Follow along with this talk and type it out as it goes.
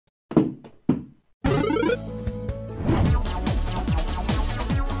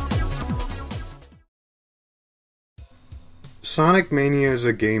Sonic Mania is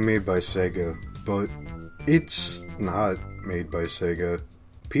a game made by Sega, but it's not made by Sega.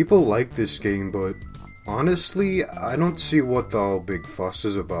 People like this game, but honestly, I don't see what the all big fuss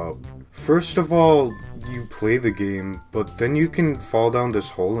is about. First of all, you play the game, but then you can fall down this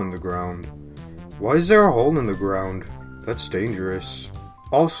hole in the ground. Why is there a hole in the ground? That's dangerous.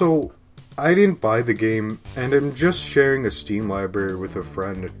 Also, I didn't buy the game, and I'm just sharing a Steam library with a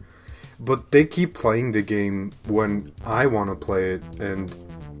friend. But they keep playing the game when I want to play it, and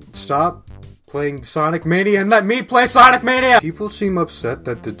stop playing Sonic Mania and let me play Sonic Mania! People seem upset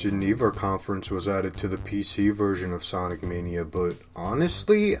that the Geneva conference was added to the PC version of Sonic Mania, but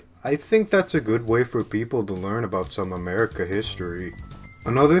honestly, I think that's a good way for people to learn about some America history.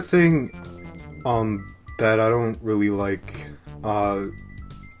 Another thing, that I don't really like,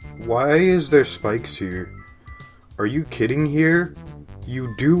 why is there spikes here? Are you kidding here?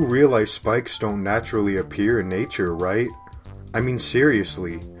 You do realize spikes don't naturally appear in nature, right? I mean,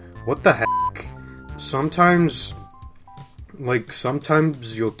 seriously, what the heck? Sometimes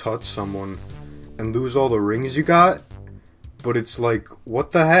you'll touch someone and lose all the rings you got, but it's like,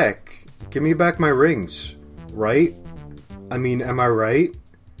 what the heck? Give me back my rings, right? I mean, am I right?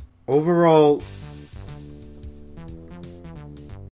 Overall,